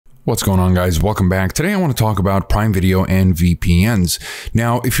What's going on, guys? Welcome back. Today I want to talk about Prime Video and VPNs.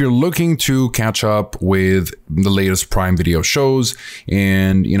 Now, if you're looking to catch up with the latest Prime Video shows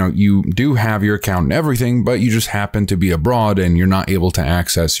and you do have your account and everything, but you just happen to be abroad and you're not able to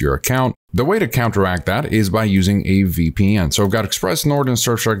access your account, the way to counteract that is by using a VPN. So I've got Express, Nord, and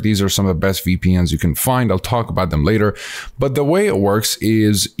Surfshark. These are some of the best VPNs you can find. I'll talk about them later. But the way it works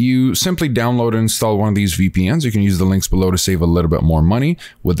is you simply download and install one of these VPNs. You can use the links below to save a little bit more money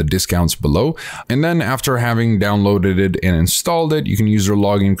with the discounts below. And then after having downloaded it and installed it, you can use your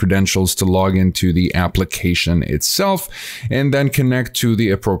login credentials to log into the application itself and then connect to the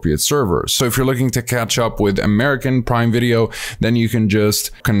appropriate servers. So if you're looking to catch up with American Prime Video, then you can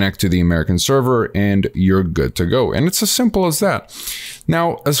just connect to the American server and you're good to go. And it's as simple as that.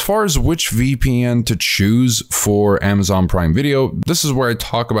 Now, as far as which VPN to choose for Amazon Prime Video, this is where I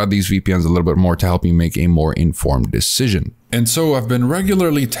talk about these VPNs a little bit more to help you make a more informed decision. And so I've been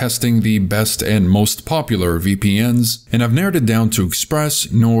regularly testing the best and most popular VPNs, and I've narrowed it down to Express,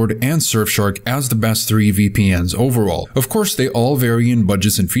 Nord, and Surfshark as the best 3 VPNs overall. Of course, they all vary in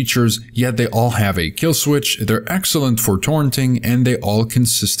budgets and features, yet they all have a kill switch, they're excellent for torrenting, and they all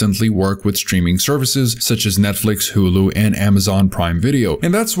consistently work with streaming services such as Netflix, Hulu, and Amazon Prime Video.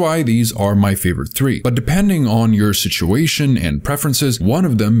 And that's why these are my favorite 3. But depending on your situation and preferences, one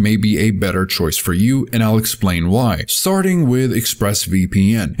of them may be a better choice for you, and I'll explain why. Starting with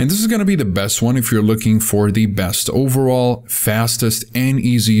ExpressVPN. And this is going to be the best one if you're looking for the best overall, fastest, and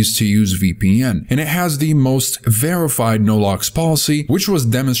easiest to use VPN. And it has the most verified no-locks policy, which was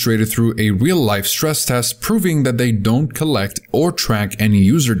demonstrated through a real-life stress test, proving that they don't collect or track any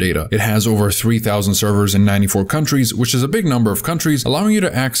user data. It has over 3,000 servers in 94 countries, which is a big number of countries, allowing you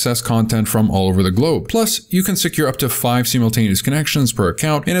to access content from all over the globe. Plus, you can secure up to 5 simultaneous connections per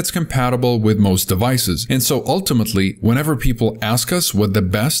account, and it's compatible with most devices. And so ultimately, whenever people ask us what the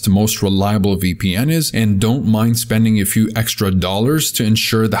best, most reliable VPN is and don't mind spending a few extra dollars to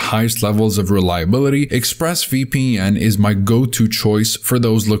ensure the highest levels of reliability, ExpressVPN is my go-to choice for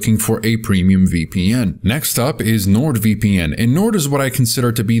those looking for a premium VPN. Next up is NordVPN, and Nord is what I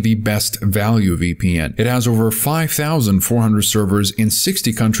consider to be the best value VPN. It has over 5,400 servers in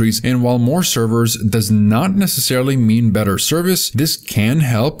 60 countries, and while more servers does not necessarily mean better service, this can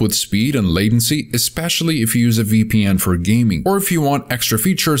help with speed and latency, especially if you use a VPN for gaming, or if you want extra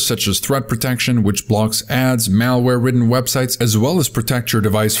features such as threat protection, which blocks ads, malware-ridden websites, as well as protect your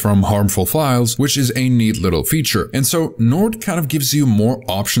device from harmful files, which is a neat little feature. And so Nord kind of gives you more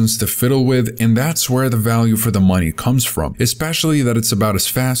options to fiddle with, and that's where the value for the money comes from, especially that it's about as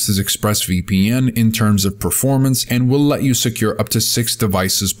fast as ExpressVPN in terms of performance and will let you secure up to 6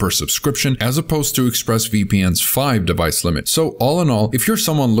 devices per subscription, as opposed to ExpressVPN's 5 device limit. So all in all, if you're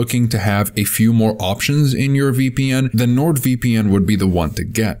someone looking to have a few more options in your VPN, then NordVPN would be the one to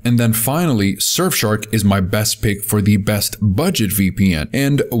get. And then finally, Surfshark is my best pick for the best budget VPN.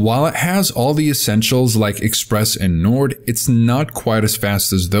 And while it has all the essentials like Express and Nord, it's not quite as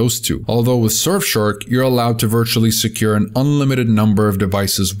fast as those two. Although with Surfshark, you're allowed to virtually secure an unlimited number of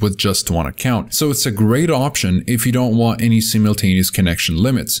devices with just one account. So it's a great option if you don't want any simultaneous connection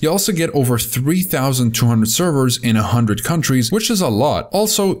limits. You also get over 3,200 servers in 100 countries, which is a lot.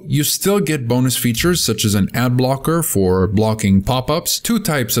 Also, you still get bonus features such as an ad blocker for blocking pop-ups, 2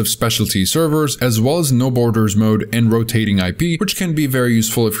 types of specialty servers, as well as no borders mode and rotating IP, which can be very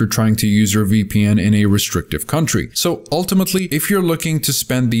useful if you're trying to use your VPN in a restrictive country. So ultimately, if you're looking to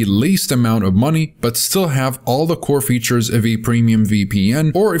spend the least amount of money, but still have all the core features of a premium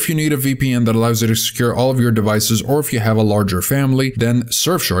VPN, or if you need a VPN that allows you to secure all of your devices, or if you have a larger family, then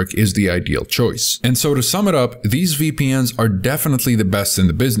Surfshark is the ideal choice. And so to sum it up, these VPNs are definitely the best in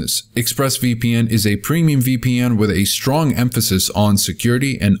the business. ExpressVPN is a premium VPN with a strong emphasis on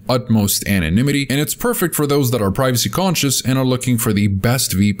security and utmost anonymity, and it's perfect for those that are privacy conscious and are looking for the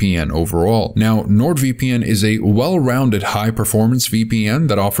best VPN overall. Now, NordVPN is a well-rounded high-performance VPN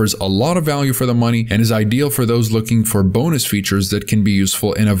that offers a lot of value for the money and is ideal for those looking for bonus features that can be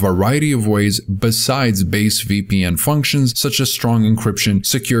useful in a variety of ways besides base VPN functions such as strong encryption,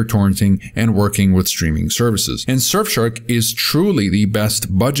 secure torrenting, and working with streaming services. And Surfshark is truly the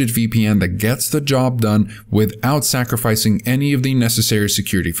best budget VPN that gets the job done without sacrificing any of the necessary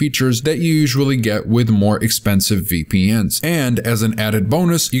security features that you usually get with more expensive VPNs. And as an added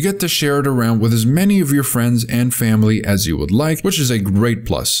bonus, you get to share it around with as many of your friends and family as you would like, which is a great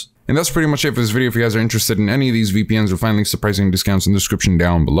plus. And that's pretty much it for this video. If you guys are interested in any of these VPNs, you'll find links to pricing and discounts in the description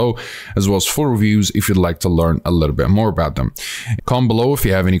down below, as well as full reviews if you'd like to learn a little bit more about them. Comment below if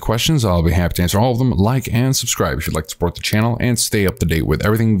you have any questions. I'll be happy to answer all of them. Like and subscribe if you'd like to support the channel and stay up to date with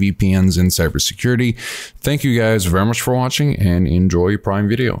everything VPNs and cybersecurity. Thank you guys very much for watching and enjoy Prime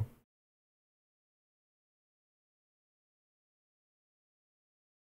Video.